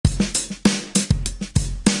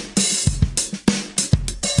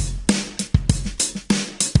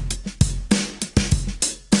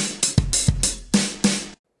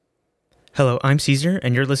Hello, I'm Caesar,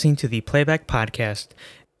 and you're listening to the Playback Podcast,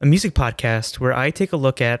 a music podcast where I take a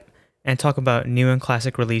look at and talk about new and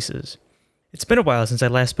classic releases. It's been a while since I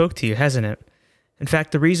last spoke to you, hasn't it? In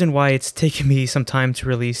fact, the reason why it's taken me some time to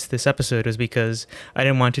release this episode is because I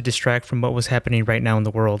didn't want to distract from what was happening right now in the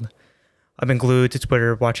world. I've been glued to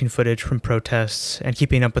Twitter watching footage from protests and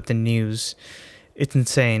keeping up with the news. It's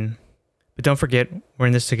insane. But don't forget, we're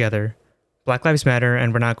in this together. Black Lives Matter,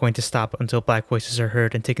 and we're not going to stop until Black voices are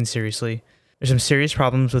heard and taken seriously. There's some serious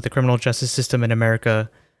problems with the criminal justice system in America,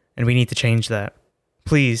 and we need to change that.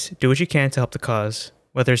 Please, do what you can to help the cause,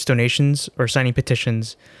 whether it's donations or signing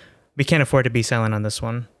petitions. We can't afford to be silent on this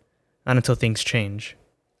one, not until things change.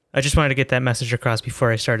 I just wanted to get that message across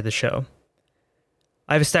before I started the show.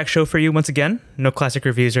 I have a stacked show for you once again, no classic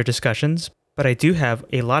reviews or discussions, but I do have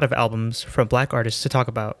a lot of albums from Black artists to talk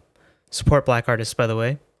about. Support Black artists, by the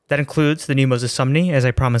way. That includes the new Moses Sumney, as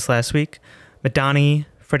I promised last week, Madani,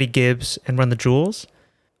 Freddie Gibbs, and Run the Jewels.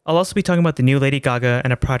 I'll also be talking about the new Lady Gaga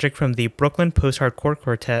and a project from the Brooklyn Post-Hardcore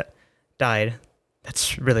Quartet, Died.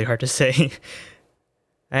 That's really hard to say.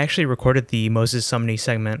 I actually recorded the Moses Sumney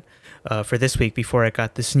segment for this week before I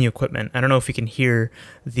got this new equipment. I don't know if you can hear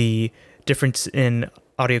the difference in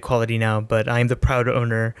audio quality now, but I am the proud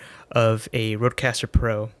owner of a Rodecaster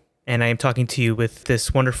Pro. And I am talking to you with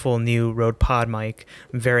this wonderful new Rode Pod mic.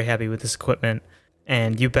 I'm very happy with this equipment.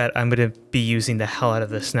 And you bet I'm going to be using the hell out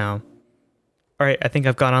of this now. Alright, I think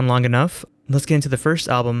I've gone on long enough. Let's get into the first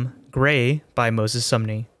album, Grey by Moses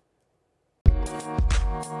Sumney.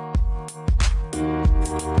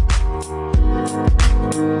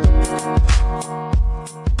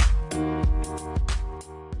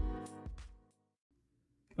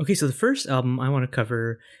 Okay, so the first album I want to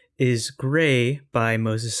cover is Grey by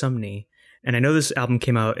Moses Sumney. And I know this album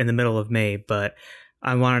came out in the middle of May, but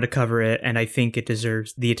I wanted to cover it and I think it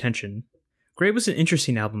deserves the attention. Grey was an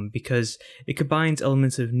interesting album because it combines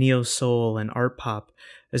elements of neo-soul and art pop,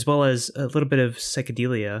 as well as a little bit of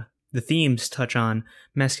psychedelia. The themes touch on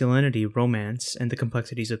masculinity, romance, and the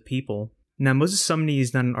complexities of people. Now, Moses Sumney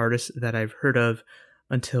is not an artist that I've heard of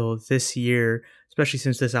until this year, especially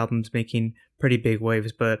since this album's making pretty big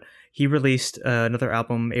waves, but he released another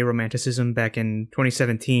album, Aromanticism, back in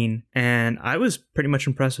 2017, and I was pretty much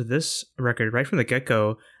impressed with this record right from the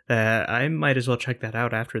get-go that I might as well check that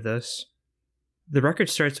out after this. The record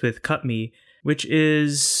starts with Cut Me, which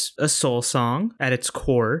is a soul song at its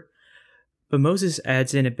core, but Moses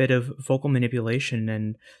adds in a bit of vocal manipulation,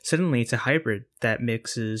 and suddenly it's a hybrid that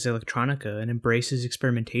mixes electronica and embraces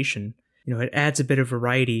experimentation. You know, it adds a bit of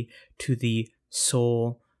variety to the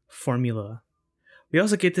soul formula. We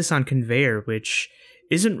also get this on Conveyor, which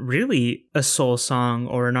isn't really a soul song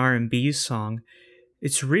or an R&B song.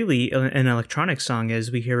 It's really an electronic song as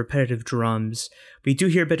we hear repetitive drums. We do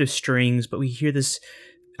hear a bit of strings, but we hear this,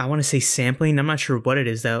 I want to say sampling, I'm not sure what it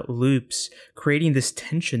is, that loops, creating this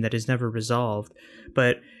tension that is never resolved,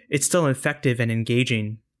 but it's still effective and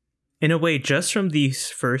engaging. In a way, just from these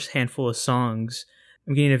first handful of songs,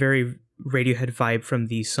 I'm getting a very Radiohead vibe from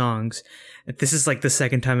these songs. This is like the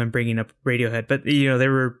second time I'm bringing up Radiohead, but you know, they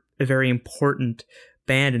were a very important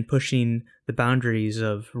band in pushing the boundaries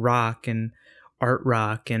of rock and art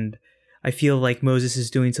rock, and I feel like Moses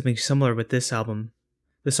is doing something similar with this album.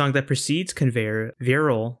 The song that precedes Conveyor,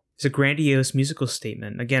 Virile, is a grandiose musical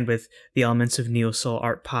statement, again with the elements of neo-soul,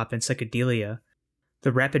 art pop, and psychedelia.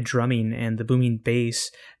 The rapid drumming and the booming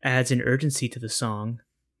bass adds an urgency to the song.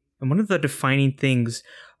 And one of the defining things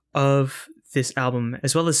of this album,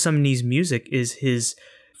 as well as Sumney's music, is his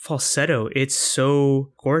falsetto. It's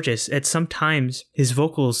so gorgeous. At sometimes, his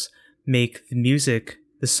vocals make the music,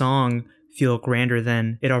 the song, feel grander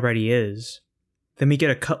than it already is. Then we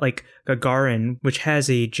get a cut like Gagarin, which has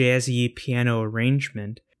a jazzy piano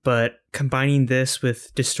arrangement, but combining this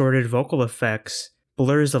with distorted vocal effects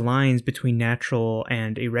blurs the lines between natural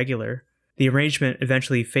and irregular. The arrangement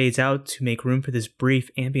eventually fades out to make room for this brief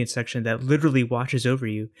ambient section that literally washes over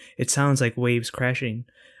you. It sounds like waves crashing.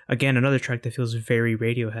 Again, another track that feels very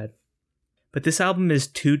Radiohead. But this album is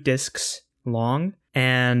 2 discs long,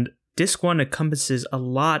 and disc 1 encompasses a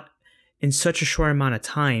lot in such a short amount of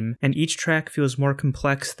time, and each track feels more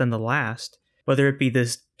complex than the last, whether it be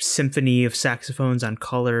this symphony of saxophones on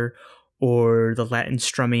Color, or the Latin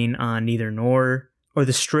strumming on Neither Nor, or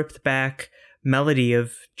the stripped back melody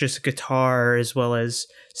of just guitar, as well as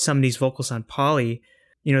some of these vocals on Polly.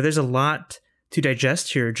 You know, there's a lot to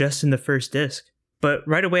digest here just in the first disc. But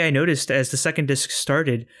right away I noticed as the second disc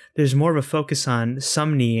started, there's more of a focus on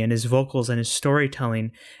Sumney and his vocals and his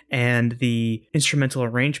storytelling, and the instrumental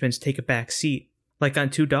arrangements take a back seat, like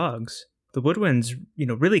on Two Dogs. The woodwinds,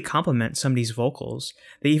 really complement Sumney's vocals.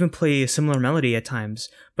 They even play a similar melody at times,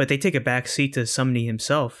 but they take a back seat to Sumney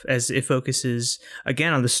himself as it focuses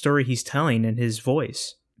again on the story he's telling and his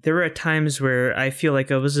voice. There were at times where I feel like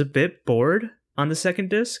I was a bit bored on the second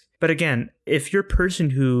disc, but again, if you're a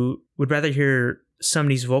person who would rather hear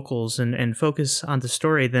Sumney's vocals and focus on the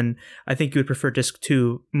story, then I think you would prefer disc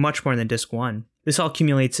 2 much more than disc 1. This all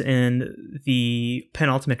accumulates in the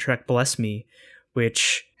penultimate track, Bless Me,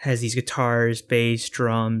 which has these guitars, bass,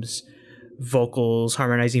 drums, vocals,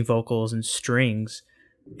 harmonizing vocals, and strings.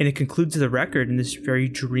 And it concludes the record in this very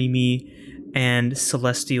dreamy and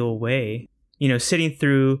celestial way. Sitting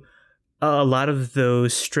through a lot of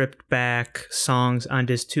those stripped back songs on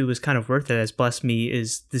disc 2 was kind of worth it, as Bless Me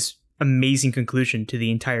is this amazing conclusion to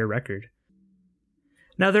the entire record.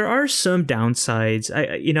 Now, there are some downsides.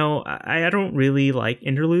 I don't really like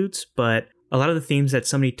interludes, but a lot of the themes that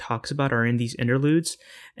somebody talks about are in these interludes,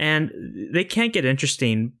 and they can't get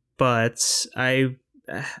interesting, but I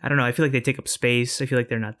don't know, I feel like they take up space. I feel like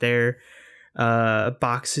they're not there.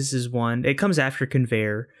 Boxes is one. It comes after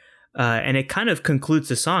Conveyor, and it kind of concludes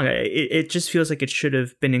the song. It just feels like it should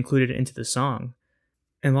have been included into the song.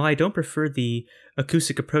 And while I don't prefer the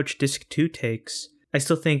acoustic approach disc 2 takes, I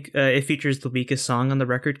still think it features the weakest song on the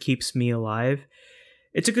record, Keeps Me Alive.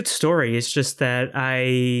 It's a good story. It's just that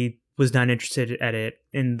I was not interested at it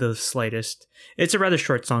in the slightest. It's a rather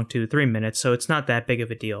short song too, 3 minutes, so it's not that big of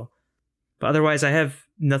a deal. But otherwise, I have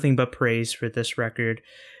nothing but praise for this record.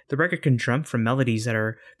 The record can jump from melodies that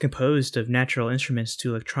are composed of natural instruments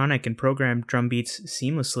to electronic and programmed drum beats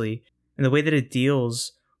seamlessly, and the way that it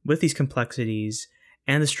deals with these complexities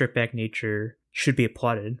and the stripped-back nature should be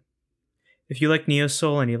applauded. If you like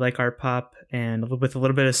neo-soul and you like art pop, and with a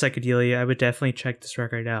little bit of psychedelia, I would definitely check this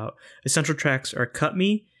record out. Essential tracks are Cut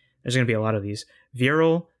Me, there's going to be a lot of these,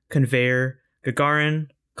 Virile, Conveyor, Gagarin,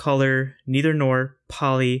 Color, Neither Nor,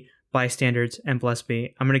 Polly, Bystanders, and Bless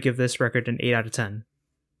Me. I'm going to give this record an 8 out of 10.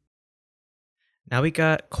 Now we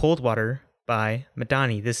got Cold Water by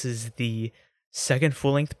Madani. This is the second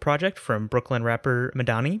full-length project from Brooklyn rapper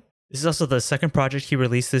Madani. This is also the second project he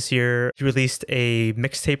released this year. He released a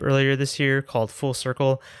mixtape earlier this year called Full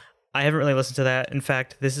Circle. I haven't really listened to that. In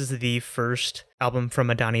fact, this is the first album from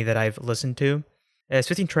Madani that I've listened to. It has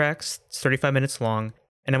 15 tracks, it's 35 minutes long,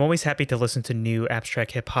 and I'm always happy to listen to new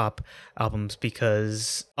abstract hip-hop albums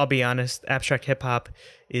because, I'll be honest, abstract hip-hop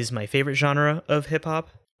is my favorite genre of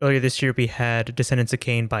hip-hop. Earlier this year we had Descendants of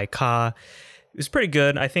Cain by Ka. It was pretty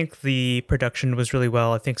good. I think the production was really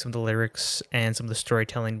well. I think some of the lyrics and some of the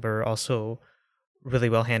storytelling were also really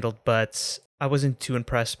well handled, but I wasn't too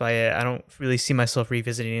impressed by it. I don't really see myself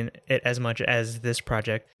revisiting it as much as this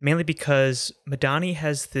project, mainly because Madani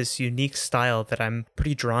has this unique style that I'm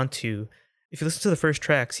pretty drawn to. If you listen to the first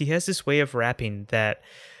tracks, he has this way of rapping that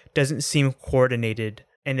doesn't seem coordinated,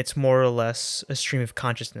 and it's more or less a stream of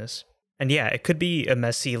consciousness. And yeah, it could be a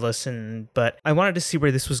messy listen, but I wanted to see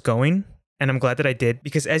where this was going. And I'm glad that I did,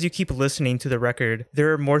 because as you keep listening to the record,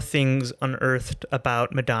 there are more things unearthed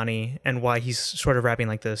about Madani and why he's sort of rapping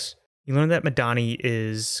like this. You learn that Madani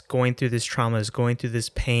is going through this trauma, is going through this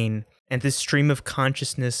pain, and this stream of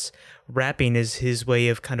consciousness rapping is his way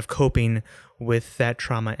of kind of coping with that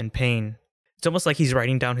trauma and pain. It's almost like he's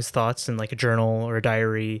writing down his thoughts in like a journal or a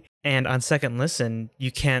diary, and on second listen,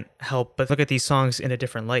 you can't help but look at these songs in a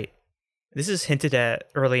different light. This is hinted at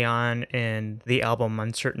early on in the album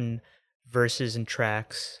on certain verses and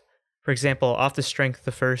tracks. For example, Off the Strength,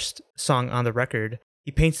 the first song on the record,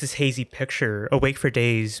 he paints this hazy picture, awake for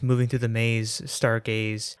days, moving through the maze,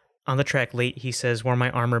 stargaze. On the track Late, he says, wore my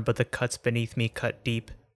armor, but the cuts beneath me cut deep.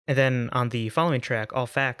 And then on the following track, All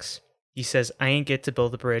Facts, he says, I ain't get to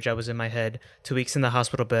build the bridge, I was in my head, 2 weeks in the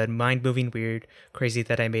hospital bed, mind moving weird, crazy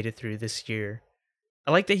that I made it through this year.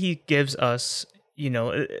 I like that he gives us,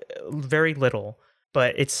 very little,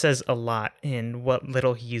 but it says a lot in what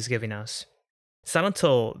little he is giving us. It's not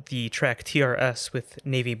until the track TRS with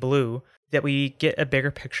Navy Blue that we get a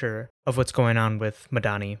bigger picture of what's going on with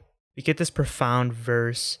Madani. We get this profound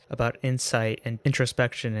verse about insight and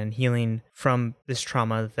introspection and healing from this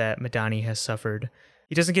trauma that Madani has suffered.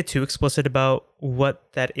 He doesn't get too explicit about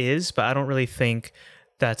what that is, but I don't really think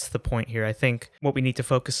that's the point here. I think what we need to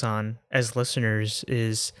focus on as listeners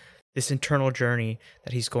is this internal journey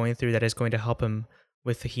that he's going through that is going to help him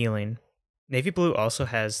with the healing. Navy Blue also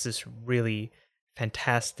has this really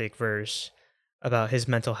fantastic verse about his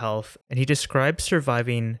mental health, and he describes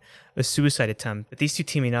surviving a suicide attempt. But these two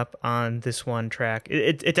teaming up on this one track,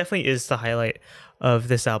 it definitely is the highlight of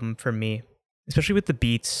this album for me, especially with the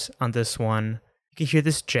beats on this one. You can hear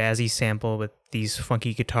this jazzy sample with these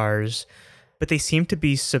funky guitars, but they seem to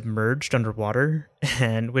be submerged underwater,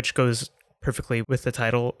 and which goes perfectly with the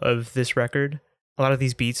title of this record. A lot of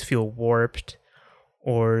these beats feel warped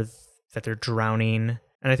or that they're drowning.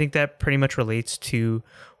 And I think that pretty much relates to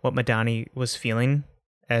what Madani was feeling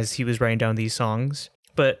as he was writing down these songs.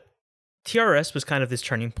 But TRS was kind of this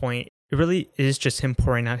turning point. It really is just him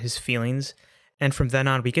pouring out his feelings. And from then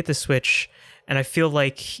on, we get the switch, and I feel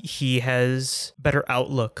like he has a better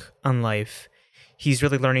outlook on life. He's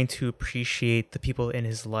really learning to appreciate the people in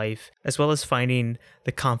his life, as well as finding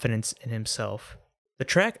the confidence in himself. The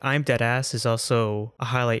track I'm Deadass is also a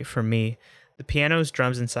highlight for me. The pianos,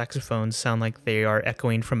 drums, and saxophones sound like they are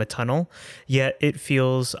echoing from a tunnel, yet it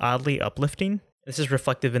feels oddly uplifting. This is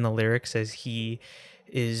reflective in the lyrics as he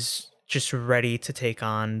is just ready to take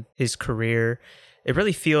on his career. It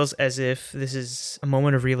really feels as if this is a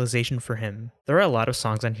moment of realization for him. There are a lot of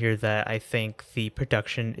songs on here that I think the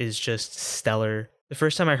production is just stellar. The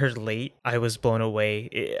first time I heard Late, I was blown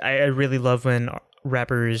away. I really love when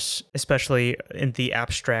rappers, especially in the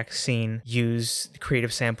abstract scene, use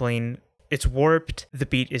creative sampling. It's warped, the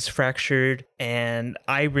beat is fractured, and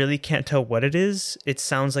I really can't tell what it is. It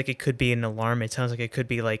sounds like it could be an alarm. It sounds like it could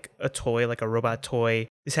be like a toy, like a robot toy.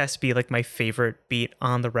 This has to be like my favorite beat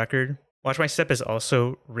on the record. Watch My Step is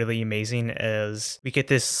also really amazing as we get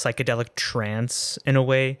this psychedelic trance in a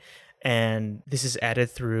way, and this is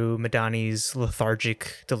added through Madani's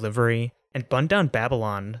lethargic delivery. And Bun Down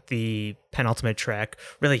Babylon, the penultimate track,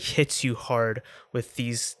 really hits you hard with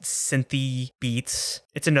these synthy beats.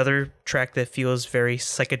 It's another track that feels very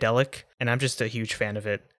psychedelic, and I'm just a huge fan of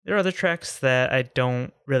it. There are other tracks that I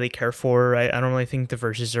don't really care for. I don't really think the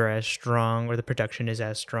verses are as strong or the production is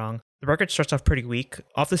as strong. The record starts off pretty weak.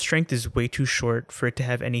 Off the Strength is way too short for it to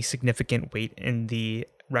have any significant weight in the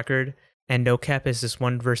record. And No Cap is this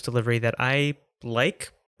one verse delivery that I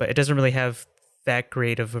like, but it doesn't really have that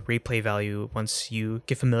great of a replay value once you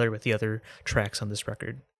get familiar with the other tracks on this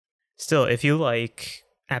record. Still, if you like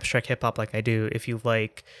abstract hip hop like I do, if you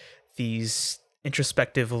like these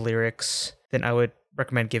introspective lyrics, then I would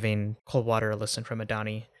recommend giving Cold Water a listen from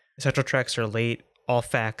Madani. The central tracks are Late, All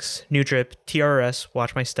Facts, New Drip, TRS,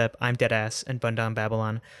 Watch My Step, I'm Deadass, and Bun Down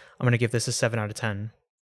Babylon. I'm going to give this a 7 out of 10.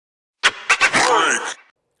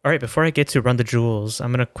 Alright, before I get to Run the Jewels,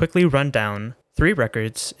 I'm going to quickly run down 3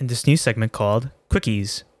 records in this new segment called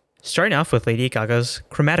Quickies. Starting off with Lady Gaga's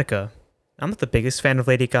Chromatica. I'm not the biggest fan of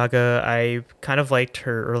Lady Gaga. I kind of liked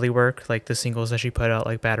her early work, like the singles that she put out,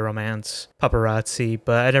 like Bad Romance, Paparazzi,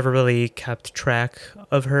 but I never really kept track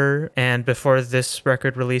of her. And before this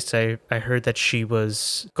record released, I heard that she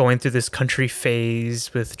was going through this country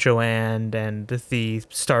phase with Joanne and the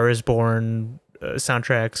Star is Born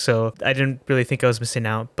soundtrack, so I didn't really think I was missing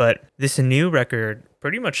out. But this new record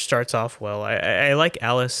pretty much starts off well. I like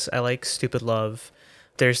Alice, I like Stupid Love.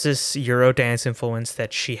 There's this Eurodance influence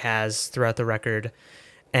that she has throughout the record.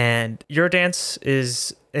 And Eurodance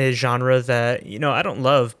is a genre that, I don't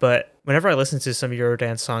love, but whenever I listen to some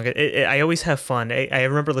Eurodance song, I always have fun. I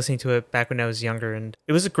remember listening to it back when I was younger, and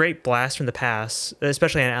it was a great blast from the past,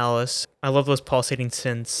 especially on Alice. I love those pulsating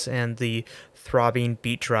synths and the throbbing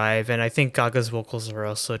beat drive, and I think Gaga's vocals are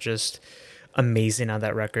also just amazing on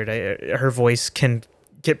that record. Her voice can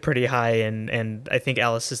get pretty high, and I think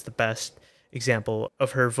Alice is the best example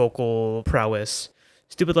of her vocal prowess.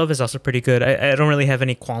 Stupid Love is also pretty good. I don't really have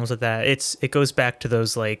any qualms with that. It goes back to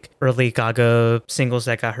those like early Gaga singles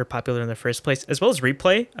that got her popular in the first place, as well as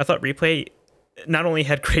Replay. I thought Replay not only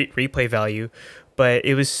had great replay value, but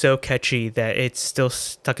it was so catchy that it's still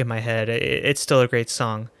stuck in my head. It's still a great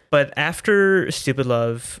song. But after Stupid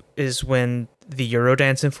Love is when the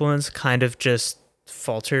Eurodance influence kind of just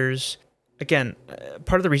falters. Again,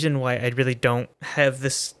 part of the reason why I really don't have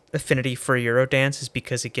this affinity for Eurodance is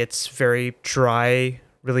because it gets very dry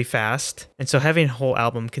really fast. And so having a whole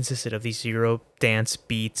album consisted of these Eurodance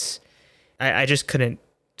beats, I just couldn't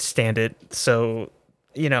stand it. So,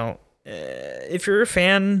 if you're a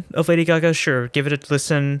fan of Lady Gaga, sure, give it a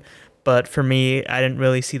listen. But for me, I didn't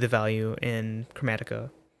really see the value in Chromatica.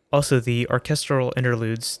 Also, the orchestral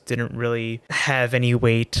interludes didn't really have any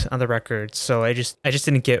weight on the record, so I just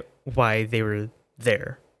didn't get why they were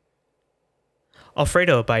there.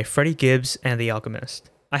 Alfredo by Freddie Gibbs and The Alchemist.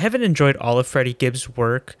 I haven't enjoyed all of Freddie Gibbs'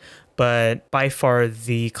 work, but by far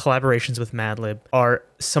the collaborations with Madlib are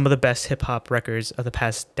some of the best hip-hop records of the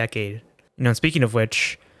past decade. And speaking of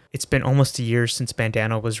which, it's been almost a year since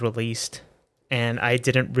Bandana was released, and I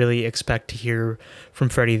didn't really expect to hear from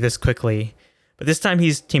Freddie this quickly. But this time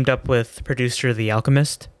he's teamed up with producer The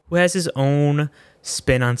Alchemist, who has his own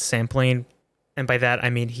spin on sampling, and by that I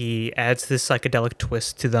mean he adds this psychedelic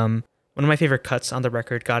twist to them. One of my favorite cuts on the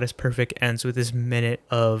record, God is Perfect, ends with this minute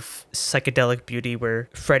of psychedelic beauty where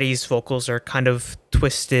Freddie's vocals are kind of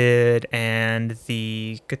twisted and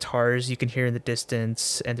the guitars you can hear in the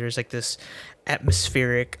distance, and there's like this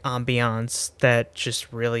atmospheric ambiance that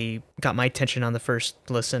just really got my attention on the first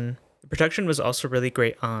listen. The production was also really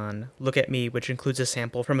great on Look at Me, which includes a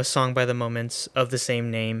sample from a song by The Moments of the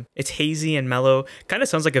same name. It's hazy and mellow, kind of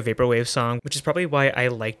sounds like a vaporwave song, which is probably why I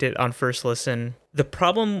liked it on first listen. The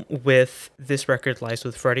problem with this record lies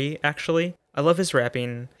with Freddie, actually. I love his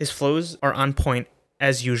rapping. His flows are on point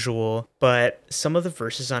as usual, but some of the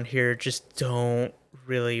verses on here just don't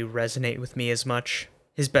really resonate with me as much.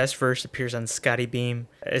 His best verse appears on Scotty Beam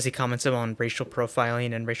as he comments on racial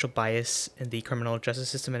profiling and racial bias in the criminal justice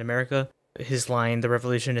system in America. His line, "The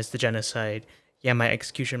revolution is the genocide. Yeah, my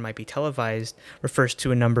execution might be televised," refers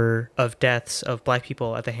to a number of deaths of black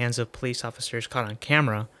people at the hands of police officers caught on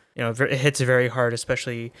camera. You know, it hits very hard,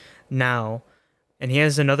 especially now. And he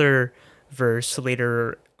has another verse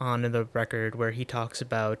later on in the record where he talks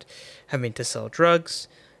about having to sell drugs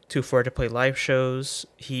to afford to play live shows.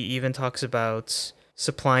 He even talks about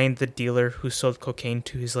supplying the dealer who sold cocaine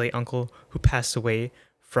to his late uncle who passed away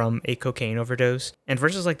from a cocaine overdose. And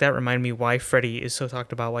verses like that remind me why Freddie is so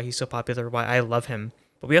talked about, why he's so popular, why I love him.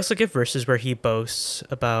 But we also get verses where he boasts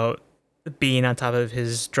about being on top of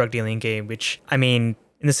his drug dealing game, which, I mean,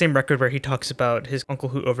 in the same record where he talks about his uncle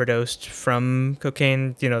who overdosed from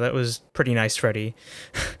cocaine, you know, that was pretty nice, Freddie.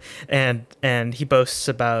 and he boasts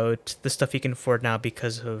about the stuff he can afford now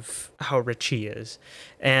because of how rich he is.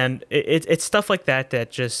 And it's stuff like that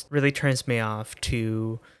that just really turns me off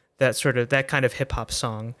to that kind of hip hop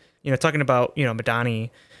song. You know, talking about, you know,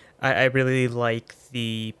 Madani, I really like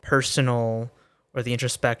the personal or the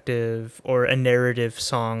introspective or a narrative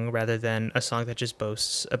song rather than a song that just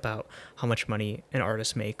boasts about how much money an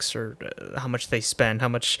artist makes or how much they spend, how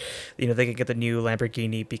much, you know, they could get the new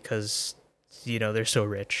Lamborghini because, you know, they're so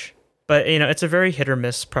rich. But, you know, it's a very hit or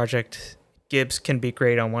miss project. Gibbs can be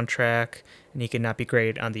great on one track and he can not be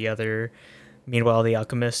great on the other. Meanwhile, The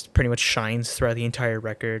Alchemist pretty much shines throughout the entire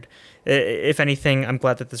record. If anything, I'm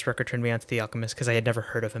glad that this record turned me on to The Alchemist because I had never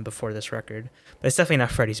heard of him before this record. But it's definitely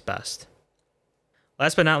not Freddie's best.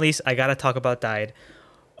 Last but not least, I gotta talk about Died.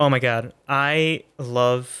 Oh my god, I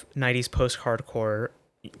love 90s post-hardcore.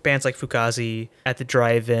 Bands like Fugazi, At the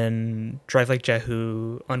Drive-In, Drive Like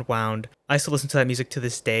Jehu, Unwound. I still listen to that music to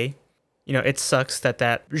this day. You know, it sucks that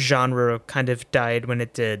that genre kind of died when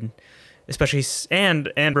it did. Especially, and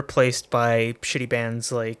replaced by shitty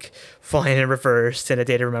bands like Flying in Reverse and A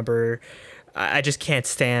Day to Remember. I just can't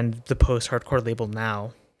stand the post-hardcore label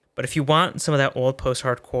now. But if you want some of that old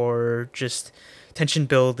post-hardcore, just tension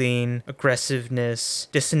building, aggressiveness,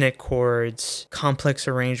 dissonant chords, complex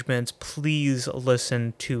arrangements, please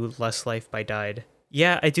listen to Less Life by Died.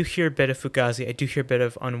 Yeah, I do hear a bit of Fugazi, I do hear a bit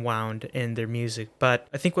of Unwound in their music, but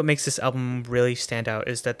I think what makes this album really stand out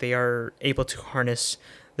is that they are able to harness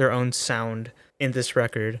their own sound in this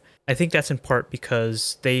record. I think that's in part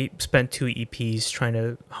because they spent 2 EPs trying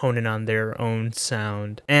to hone in on their own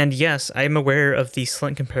sound. And yes, I'm aware of the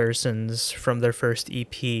Slint comparisons from their first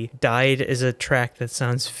EP. Died is a track that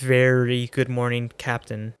sounds very Good Morning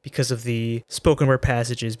Captain because of the spoken word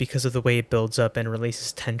passages, because of the way it builds up and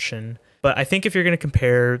releases tension. But I think if you're going to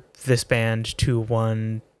compare this band to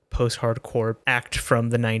one post-hardcore act from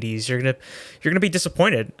the 90s, you're gonna be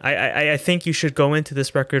disappointed. I think you should go into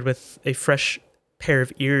this record with a fresh pair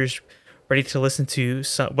of ears, ready to listen to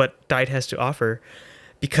what Died has to offer,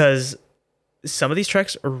 because some of these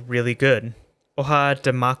tracks are really good. Oha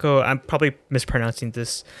de Mako, I'm probably mispronouncing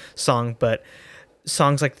this song, but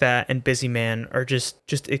songs like that and Busy Man are just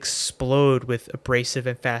explode with abrasive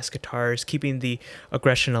and fast guitars, keeping the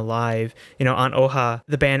aggression alive. You know, on Oha,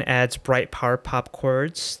 the band adds bright power pop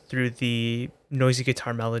chords through the noisy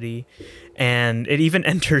guitar melody, and it even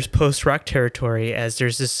enters post-rock territory as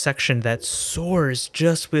there's this section that soars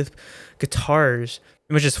just with guitars,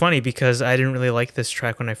 which is funny because I didn't really like this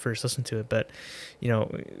track when I first listened to it, but, you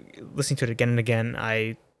know, listening to it again and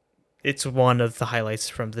again, it's one of the highlights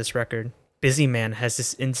from this record. Busy Man has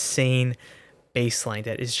this insane bass line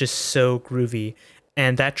that is just so groovy,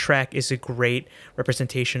 and that track is a great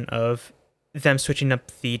representation of them switching up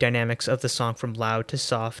the dynamics of the song from loud to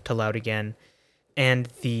soft to loud again, and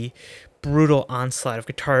the brutal onslaught of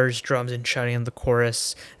guitars, drums, and shouting in the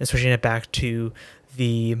chorus, and switching it back to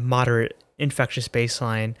the moderate, infectious bass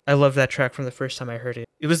line. I love that track from the first time I heard it.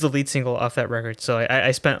 It was the lead single off that record, so I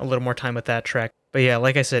spent a little more time with that track. But yeah,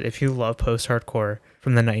 like I said, if you love post-hardcore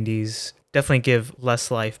from the 90s, definitely give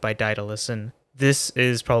Less Life by Died a listen. This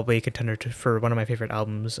is probably a contender for one of my favorite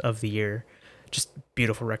albums of the year. Just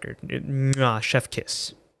beautiful record. Chef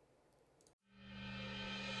kiss.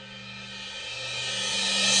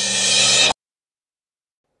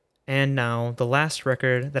 And now, the last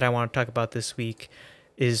record that I want to talk about this week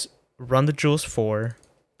is Run the Jewels 4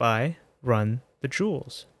 by Run the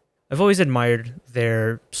Jewels. I've always admired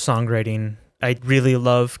their songwriting. I really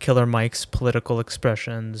love Killer Mike's political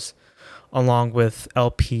expressions, along with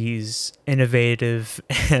LP's innovative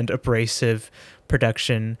and abrasive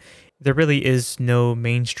production. There really is no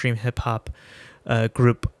mainstream hip hop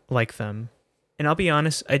group like them. And I'll be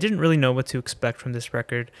honest, I didn't really know what to expect from this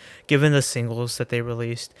record, given the singles that they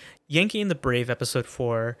released. Yankee and the Brave Episode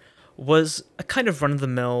 4 was a kind of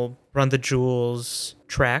run-of-the-mill, Run the Jewels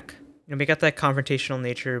track. We got that confrontational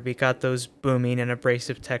nature, we got those booming and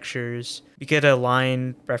abrasive textures. We get a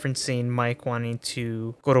line referencing Mike wanting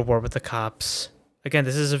to go to war with the cops. Again,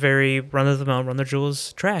 this is a very run-of-the-mill, Run the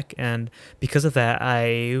Jewels track, and because of that,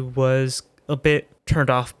 I was a bit turned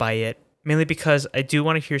off by it. Mainly because I do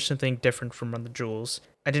want to hear something different from Run the Jewels.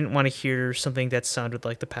 I didn't want to hear something that sounded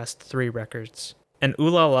like the past 3 records. And Ooh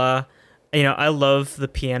La La, I love the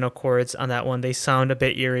piano chords on that one. They sound a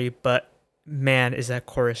bit eerie, but man, is that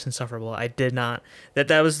chorus insufferable. I did not.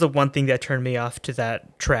 That was the one thing that turned me off to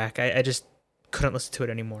that track. I just couldn't listen to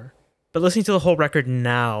it anymore. But listening to the whole record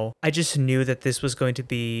now, I just knew that this was going to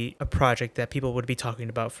be a project that people would be talking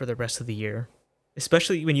about for the rest of the year.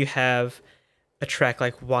 Especially when you have a track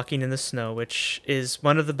like Walking in the Snow, which is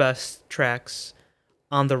one of the best tracks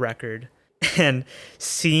on the record. And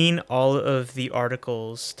seeing all of the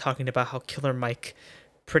articles talking about how Killer Mike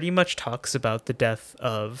pretty much talks about the death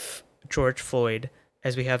of George Floyd,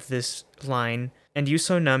 as we have this line, "And you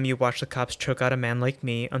so numb you watch the cops choke out a man like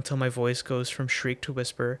me until my voice goes from shriek to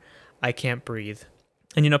whisper, I can't breathe."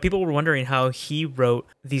 And people were wondering how he wrote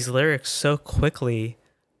these lyrics so quickly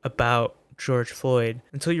about George Floyd,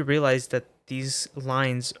 until you realize that these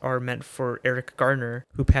lines are meant for Eric Garner,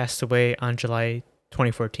 who passed away on July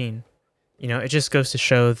 2014. It just goes to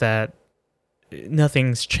show that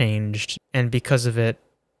nothing's changed, and because of it,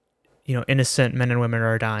 innocent men and women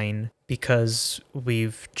are dying because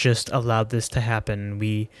we've just allowed this to happen.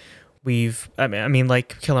 I mean,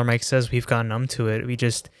 like Killer Mike says, we've gotten numb to it.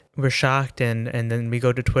 We're shocked, and then we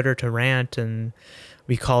go to Twitter to rant, and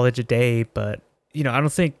we call it a day. But I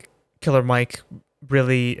don't think Killer Mike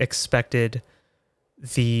really expected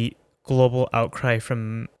the global outcry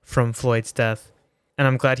from Floyd's death, and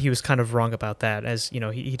I'm glad he was kind of wrong about that, as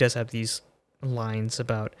he does have these lines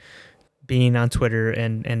about being on Twitter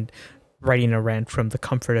and writing a rant from the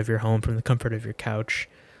comfort of your home, from the comfort of your couch.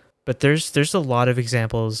 But there's a lot of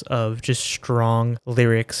examples of just strong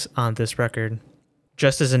lyrics on this record.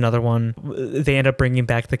 Just as another one, they end up bringing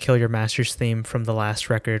back the Kill Your Masters theme from the last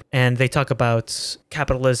record, and they talk about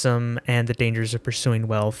capitalism and the dangers of pursuing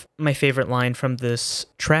wealth. My favorite line from this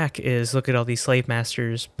track is, "Look at all these slave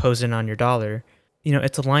masters posing on your dollar."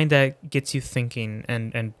 It's a line that gets you thinking,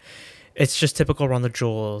 and it's just typical Run the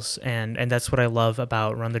Jewels, and that's what I love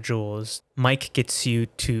about Run the Jewels. Mike gets you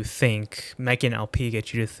to think. Mike and LP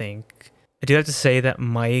get you to think. I do have to say that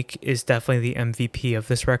Mike is definitely the MVP of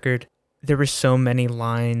this record. There were so many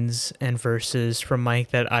lines and verses from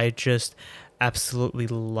Mike that I just absolutely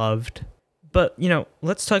loved. But,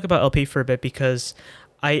 let's talk about LP for a bit, because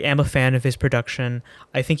I am a fan of his production.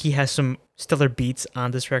 I think he has some stellar beats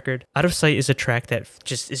on this record. Out of Sight is a track that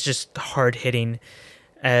is just hard-hitting,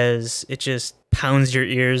 as it just pounds your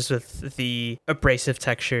ears with the abrasive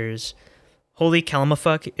textures. Holy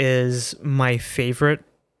Calamafuck is my favorite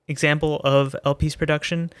example of LP's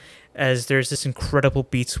production, as there's this incredible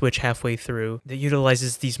beat switch halfway through that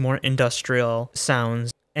utilizes these more industrial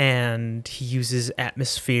sounds, and he uses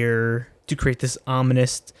atmosphere to create this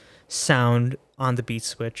ominous sound on the beat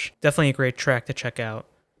switch. Definitely a great track to check out.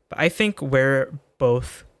 But I think where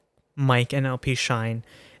both Mike and LP shine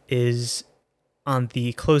is on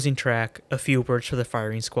the closing track, A Few Words for the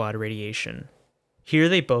Firing Squad, Radiation. Here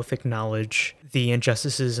they both acknowledge the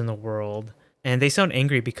injustices in the world, and they sound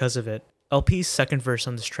angry because of it. LP's second verse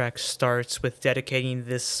on this track starts with dedicating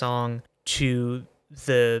this song to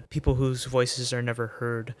the people whose voices are never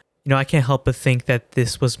heard. I can't help but think that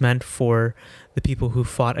this was meant for the people who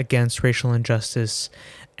fought against racial injustice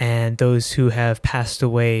and those who have passed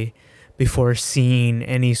away before seeing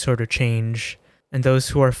any sort of change, and those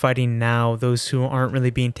who are fighting now, those who aren't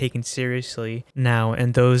really being taken seriously now,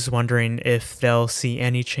 and those wondering if they'll see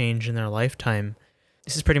any change in their lifetime.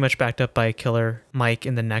 This is pretty much backed up by Killer Mike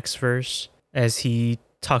in the next verse, as he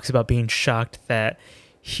talks about being shocked that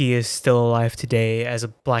he is still alive today as a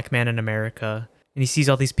black man in America. And he sees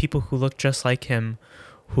all these people who look just like him,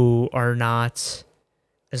 who are not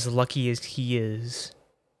as lucky as he is,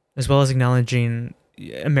 as well as acknowledging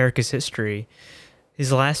America's history.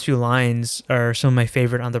 His last few lines are some of my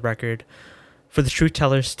favorite on the record. For the truth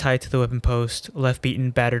tellers tied to the whipping post, left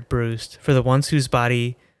beaten, battered, bruised. For the ones whose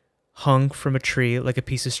body hung from a tree like a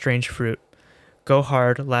piece of strange fruit. Go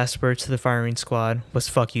hard, last words to the firing squad was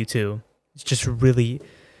fuck you too. It's just really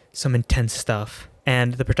some intense stuff.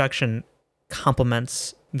 And the production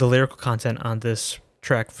complements the lyrical content on this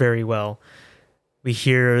track very well. We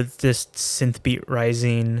hear this synth beat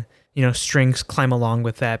rising, strings climb along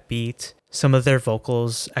with that beat. Some of their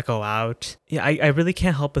vocals echo out. Yeah, I really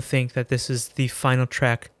can't help but think that this is the final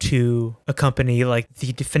track to accompany like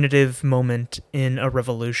the definitive moment in a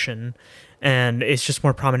revolution. And it's just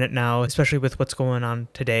more prominent now, especially with what's going on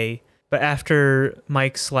today. But after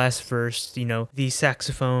Mike's last verse, the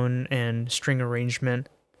saxophone and string arrangement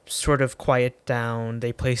sort of quiet down.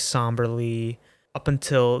 They play somberly up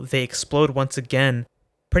until they explode once again,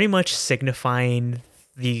 pretty much signifying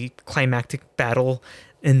the climactic battle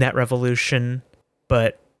in that revolution.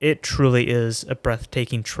 But it truly is a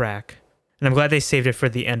breathtaking track. And I'm glad they saved it for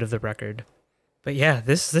the end of the record. But yeah,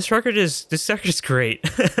 this record is great.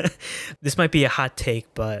 This might be a hot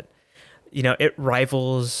take, but it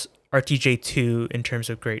rivals RTJ2 in terms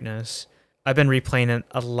of greatness. I've been replaying it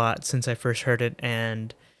a lot since I first heard it,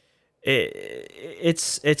 and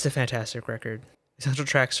it's a fantastic record. Essential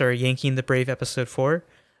tracks are Yanking the Brave Episode 4,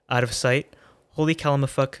 Out of Sight, Holy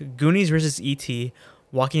Calamafuck, Goonies vs. E.T.,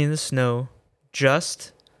 Walking in the Snow,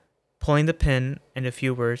 Just, Pulling the Pin, and a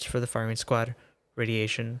few words for the firing squad,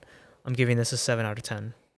 Radiation. I'm giving this a 7 out of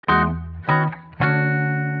 10.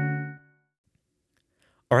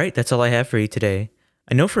 Alright, that's all I have for you today.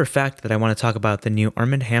 I know for a fact that I want to talk about the new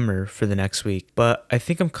Armand Hammer for the next week, but I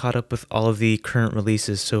think I'm caught up with all of the current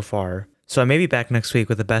releases so far. So I may be back next week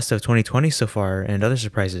with the best of 2020 so far and other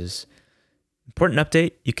surprises. Important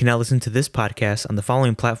update, you can now listen to this podcast on the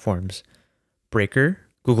following platforms: Breaker,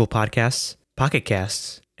 Google Podcasts, Pocket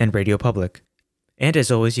Casts, and Radio Public. And as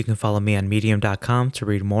always, you can follow me on Medium.com to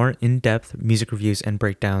read more in-depth music reviews and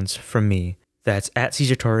breakdowns from me. That's at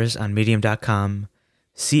Cesar Torres on Medium.com,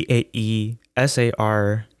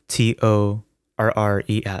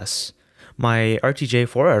 CaeSartorres. My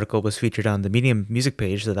RTJ4 article was featured on the Medium music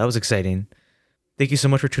page, so that was exciting. Thank you so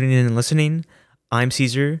much for tuning in and listening. I'm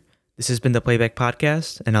Cesar. This has been the Playback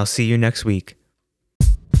Podcast, and I'll see you next week.